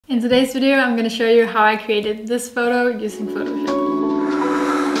In today's video, I'm going to show you how I created this photo using Photoshop.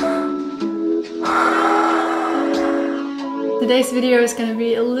 Today's video is going to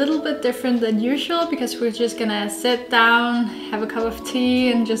be a little bit different than usual because we're just going to sit down, have a cup of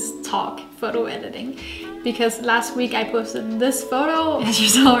tea and just talk photo editing. Because last week I posted this photo, as you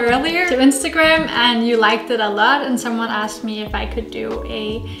saw earlier, to Instagram and you liked it a lot, and someone asked me if I could do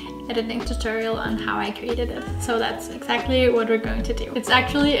a editing tutorial on how I created it. So that's exactly what we're going to do. It's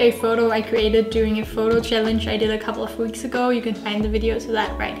actually a photo I created during a photo challenge I did a couple of weeks ago. You can find the videos of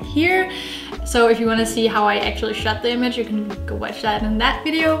that right here. So if you want to see how I actually shot the image, you can go watch that in that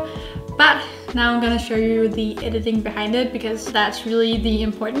video. But now I'm gonna show you the editing behind it, because that's really the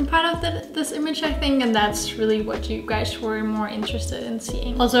important part of this image, I think, and that's really what you guys were more interested in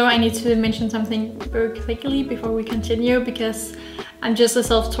seeing. Also, I need to mention something very quickly before we continue, because I'm just a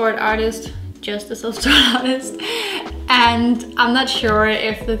self-taught artist, and I'm not sure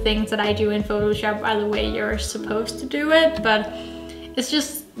if the things that I do in Photoshop are the way you're supposed to do it, but it's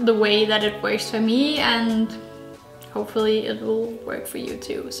just the way that it works for me, and hopefully it will work for you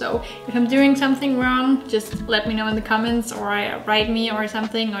too. So if I'm doing something wrong, just let me know in the comments, or write me or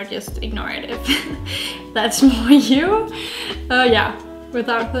something, or just ignore it if that's more you. Yeah,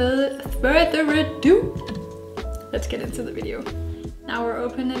 without further ado, let's get into the video. Now we're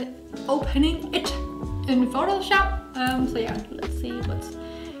opening it in Photoshop. So yeah, let's see what's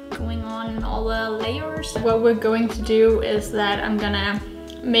going on in all the layers. What we're going to do is that I'm gonna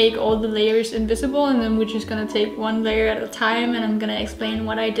make all the layers invisible, and then we're just gonna take one layer at a time, and I'm gonna explain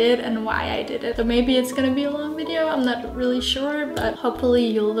what I did and why I did it. So maybe it's gonna be a long video, I'm not really sure, but hopefully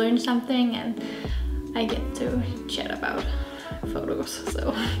you'll learn something and I get to chat about photos,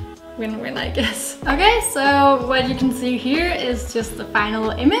 so win-win, I guess. Okay, so what you can see here is just the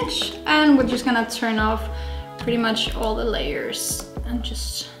final image, and we're just gonna turn off pretty much all the layers and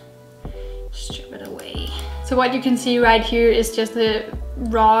just strip it away. So what you can see right here is just the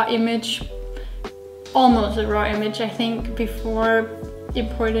raw image, almost a raw image. I think before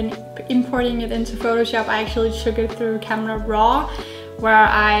importing it into Photoshop, I actually took it through Camera Raw, where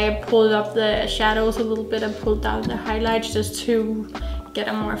I pulled up the shadows a little bit and pulled down the highlights just to get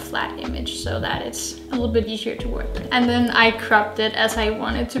a more flat image so that it's a little bit easier to work with. And then I cropped it as I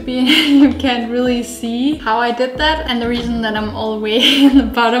want it to be. You can't really see how I did that, and the reason that I'm all the way in the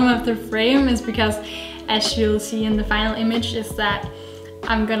bottom of the frame is because, as you'll see in the final image, is that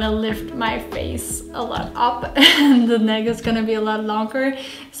I'm gonna lift my face a lot up and the neck is gonna be a lot longer,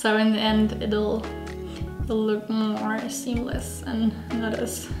 so in the end it'll look more seamless and not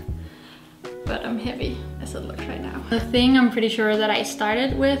as bottom heavy as it looks right now. The thing I'm pretty sure that I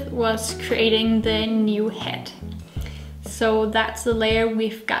started with was creating the new head. So that's the layer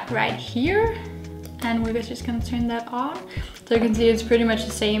we've got right here, and we're just gonna turn that on. So you can see it's pretty much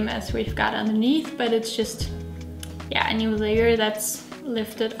the same as we've got underneath, but it's just, yeah, a new layer that's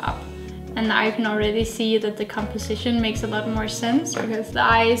lifted up. And now you can already see that the composition makes a lot more sense, because the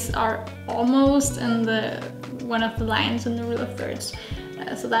eyes are almost in one of the lines in the rule of thirds.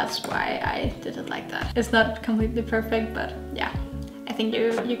 So that's why I did it like that. It's not completely perfect, but yeah, I think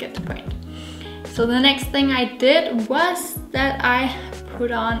you get the point. So the next thing I did was that I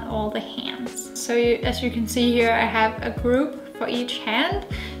put on all the hands. So as you can see here, I have a group for each hand.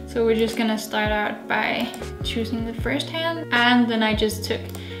 So we're just gonna start out by choosing the first hand, and then I just took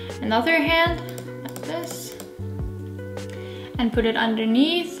another hand like this and put it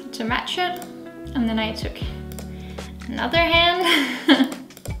underneath to match it, and then I took another hand,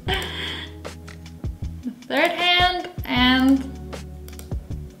 the third hand, and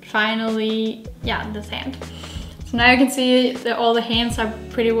finally, yeah, this hand. So now you can see that all the hands are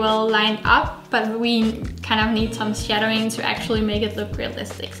pretty well lined up, but we kind of need some shadowing to actually make it look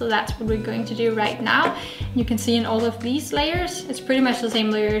realistic. So that's what we're going to do right now. You can see in all of these layers, it's pretty much the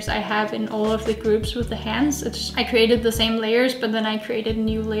same layers I have in all of the groups with the hands. I created the same layers, but then I created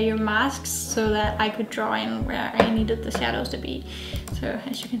new layer masks so that I could draw in where I needed the shadows to be. So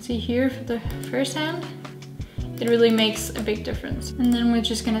as you can see here for the first hand, it really makes a big difference. And then we're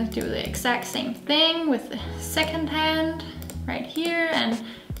just gonna do the exact same thing with the second hand right here, and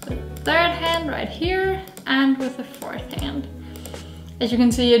the third hand right here, and with the fourth hand. As you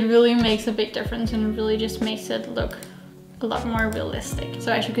can see, it really makes a big difference, and it really just makes it look a lot more realistic.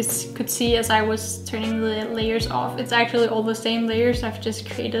 So as you could see as I was turning the layers off, it's actually all the same layers. I've just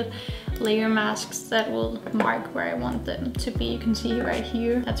created layer masks that will mark where I want them to be. You can see right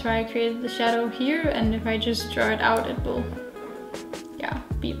here, that's where I created the shadow here, and if I just draw it out, it will, yeah,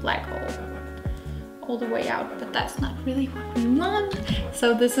 be black all the way out, but that's not really what we want.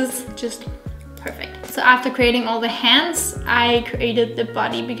 So this is just Perfect. So after creating all the hands, I created the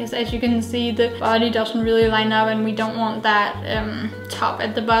body, because as you can see, the body doesn't really line up and we don't want that top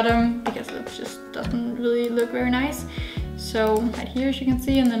at the bottom because it just doesn't really look very nice. So right here, as you can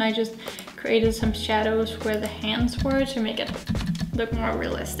see, and then I just created some shadows where the hands were to make it look more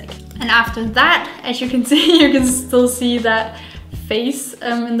realistic. And after that, as you can see, you can still see that face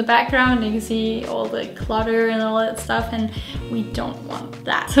in the background. You can see all the clutter and all that stuff, and we don't want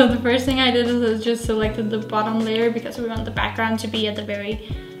that. So the first thing I did is I just selected the bottom layer because we want the background to be at the very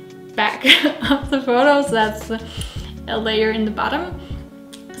back of the photo. So that's a layer in the bottom.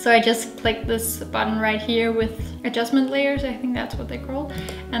 So I just clicked this button right here with adjustment layers, I think that's what they're called.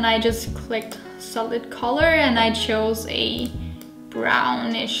 And I just clicked solid color and I chose a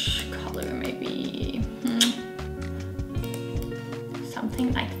brownish color, maybe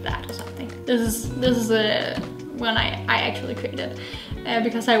something like that or something. This is a one I actually created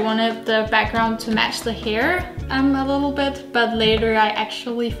because I wanted the background to match the hair a little bit, but later I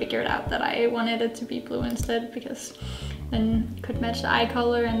actually figured out that I wanted it to be blue instead, because then it could match the eye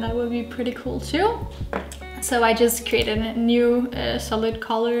color and that would be pretty cool too. So I just created a new solid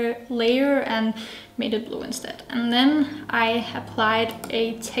color layer and made it blue instead. And then I applied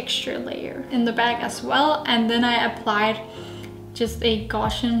a texture layer in the back as well, and then I applied just a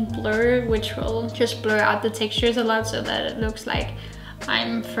Gaussian blur, which will just blur out the textures a lot so that it looks like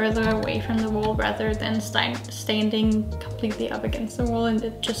I'm further away from the wall rather than standing completely up against the wall, and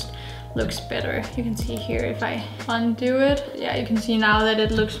it just looks better. You can see here if I undo it, yeah, you can see now that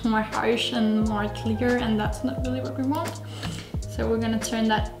it looks more harsh and more clear, and that's not really what we want. So we're gonna turn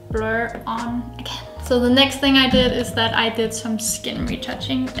that blur on again. So the next thing I did is that I did some skin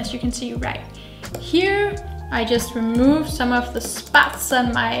retouching. As you can see right here, I just removed some of the spots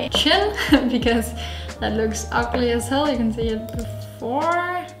on my chin because that looks ugly as hell. You can see it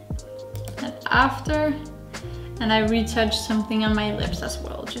before and after. And I retouched something on my lips as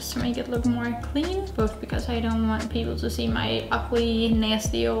well, just to make it look more clean. Both because I don't want people to see my ugly,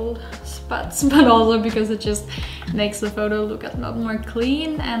 nasty old spots, but also because it just makes the photo look a lot more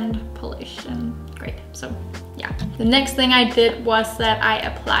clean and polished and great. So yeah. The next thing I did was that I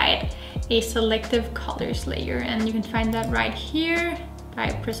applied a selective colors layer, and you can find that right here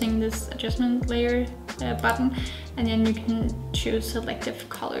by pressing this adjustment layer button, and then you can choose selective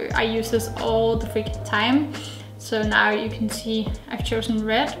color. I use this all the freaking time. So now you can see I've chosen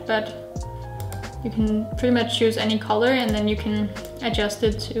red, but you can pretty much choose any color and then you can adjust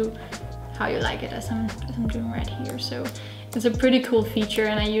it to how you like it, as I'm doing right here. So it's a pretty cool feature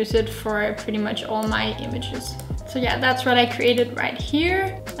and I use it for pretty much all my images. So yeah, that's what I created right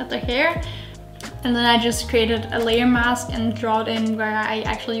here at the hair. And then I just created a layer mask and draw it in where I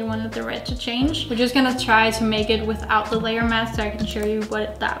actually wanted the red to change. We're just gonna try to make it without the layer mask so I can show you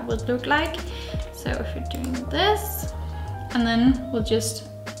what that would look like. So if you're doing this, and then we'll just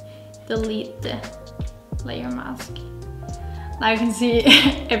delete the layer mask. Now you can see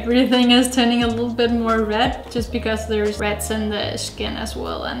everything is turning a little bit more red just because there's reds in the skin as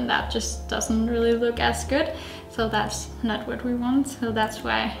well, and that just doesn't really look as good. So that's not what we want. So that's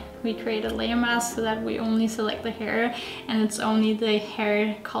why we create a layer mask, so that we only select the hair and it's only the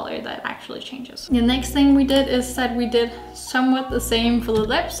hair color that actually changes. The next thing we did is that we did somewhat the same for the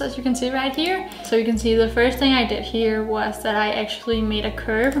lips, as you can see right here. So you can see the first thing I did here was that I actually made a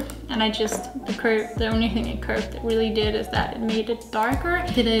curve, and the only thing it curved it really did is that it made it darker.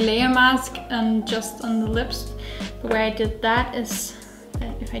 Did a layer mask just on the lips. The way I did that is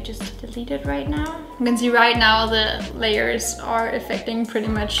if I just delete it right now. You can see right now the layers are affecting pretty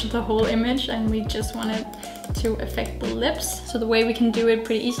much the whole image, and we just wanted to affect the lips. So the way we can do it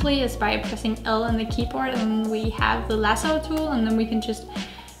pretty easily is by pressing L on the keyboard, and we have the lasso tool, and then we can just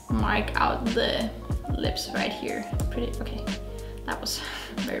mark out the lips right here. Okay, that was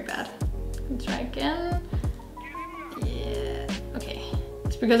very bad. Let's try again. Yeah, okay.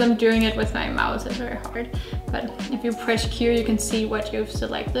 It's because I'm doing it with my mouse, it's very hard. But if you press Q, you can see what you've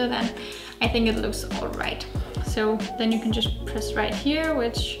selected, and I think it looks all right. So then you can just press right here,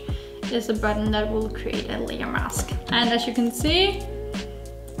 which is a button that will create a layer mask. And as you can see,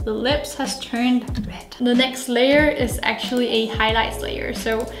 the lips has turned red. The next layer is actually a highlights layer.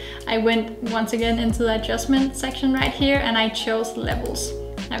 So I went once again into the adjustment section right here, and I chose levels.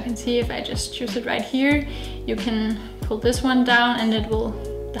 Now you can see if I just choose it right here, you can pull this one down and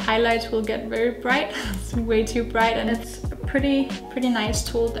the highlights will get very bright. It's way too bright, and it's a pretty nice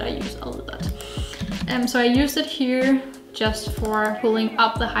tool that I use a lot. So I used it here just for pulling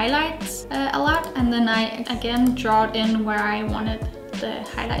up the highlights a lot, and then I again draw it in where I wanted the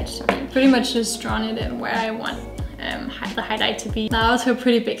highlights to be. Pretty much just drawn it in where I want the highlight to be. Now it's a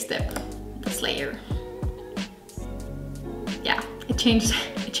pretty big step. The this layer. Yeah, it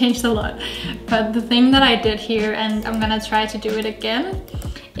changed a lot. But the thing that I did here, and I'm gonna try to do it again,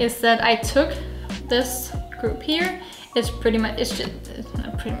 is that I took this group here. It's pretty much,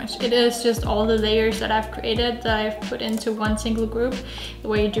 it is just all the layers that I've created that I've put into one single group. The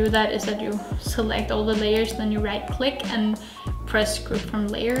way you do that is that you select all the layers, then you right click and press group from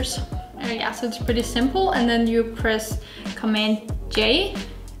layers. Yeah, so it's pretty simple. And then you press Command J,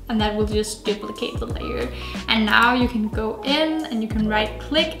 and that will just duplicate the layer. And now you can go in and you can right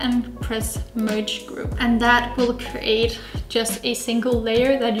click and press merge group. And that will create just a single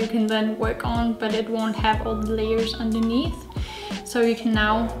layer that you can then work on, but it won't have all the layers underneath. So you can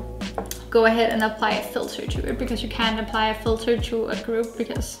now go ahead and apply a filter to it, because you can't apply a filter to a group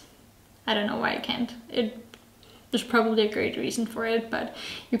because I don't know why you can't. There's probably a great reason for it, but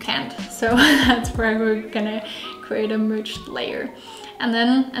you can't. So that's where we're gonna create a merged layer. And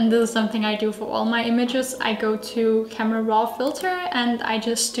then, and this is something I do for all my images, I go to Camera Raw filter and I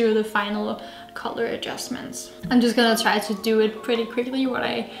just do the final color adjustments. I'm just gonna try to do it pretty quickly what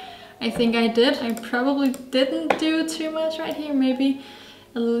I think I did. I probably didn't do too much right here, maybe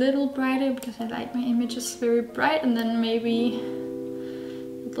a little brighter because I like my images very bright, and then maybe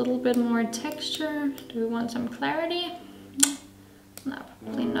a little bit more texture. Do we want some clarity? No,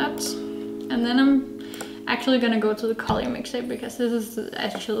 probably not. And then I'm actually gonna go to the color mixer, because this is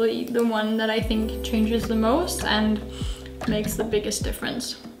actually the one that I think changes the most and makes the biggest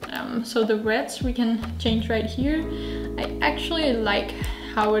difference. So the reds we can change right here. I actually like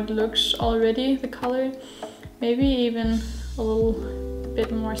how it looks already, the color. Maybe even a little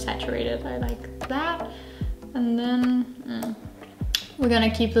bit more saturated. I like that. And then we're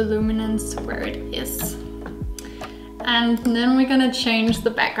gonna keep the luminance where it is. And then we're gonna change the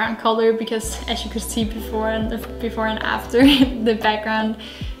background color, because as you could see before and after, the background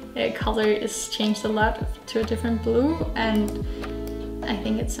color is changed a lot to a different blue, and I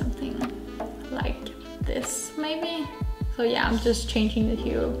think it's something like this maybe. So yeah, I'm just changing the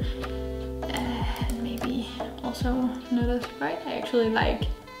hue, and maybe also not as bright. I actually like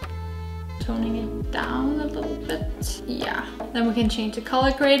toning it down a little bit. Yeah, then we can change the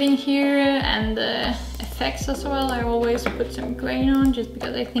color grading here and the effects as well. I always put some grain on just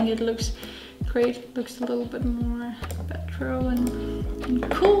because I think it looks great. It looks a little bit more retro and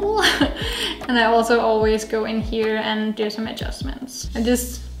cool. And I also always go in here and do some adjustments. I'm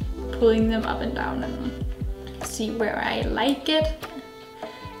just pulling them up and down and see where I like it.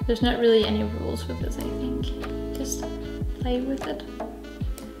 There's not really any rules with this, I think. Just play with it.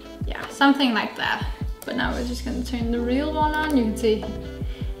 Yeah, something like that. But now we're just gonna turn the real one on. You can see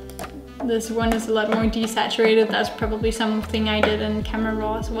this one is a lot more desaturated. That's probably something I did in Camera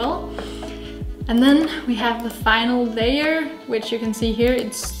Raw as well. And then we have the final layer, which you can see here,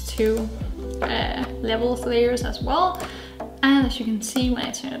 it's two levels layers as well. And as you can see, when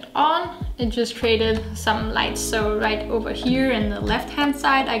I turn it on, it just created some lights. So right over here in the left hand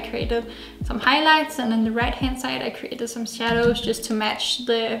side, I created some highlights, and in the right hand side, I created some shadows just to match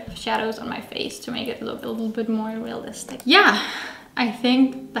the shadows on my face to make it look a little bit more realistic. Yeah, I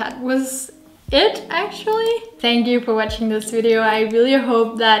think that was it actually. Thank you for watching this video. I really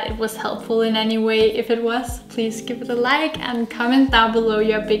hope that it was helpful in any way. If it was, please give it a like and comment down below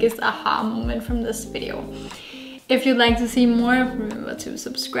your biggest aha moment from this video. If you'd like to see more, remember to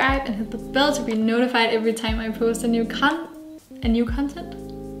subscribe and hit the bell to be notified every time I post some new content.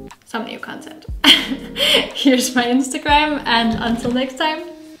 Here's my Instagram, and until next time,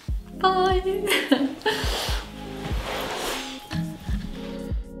 bye!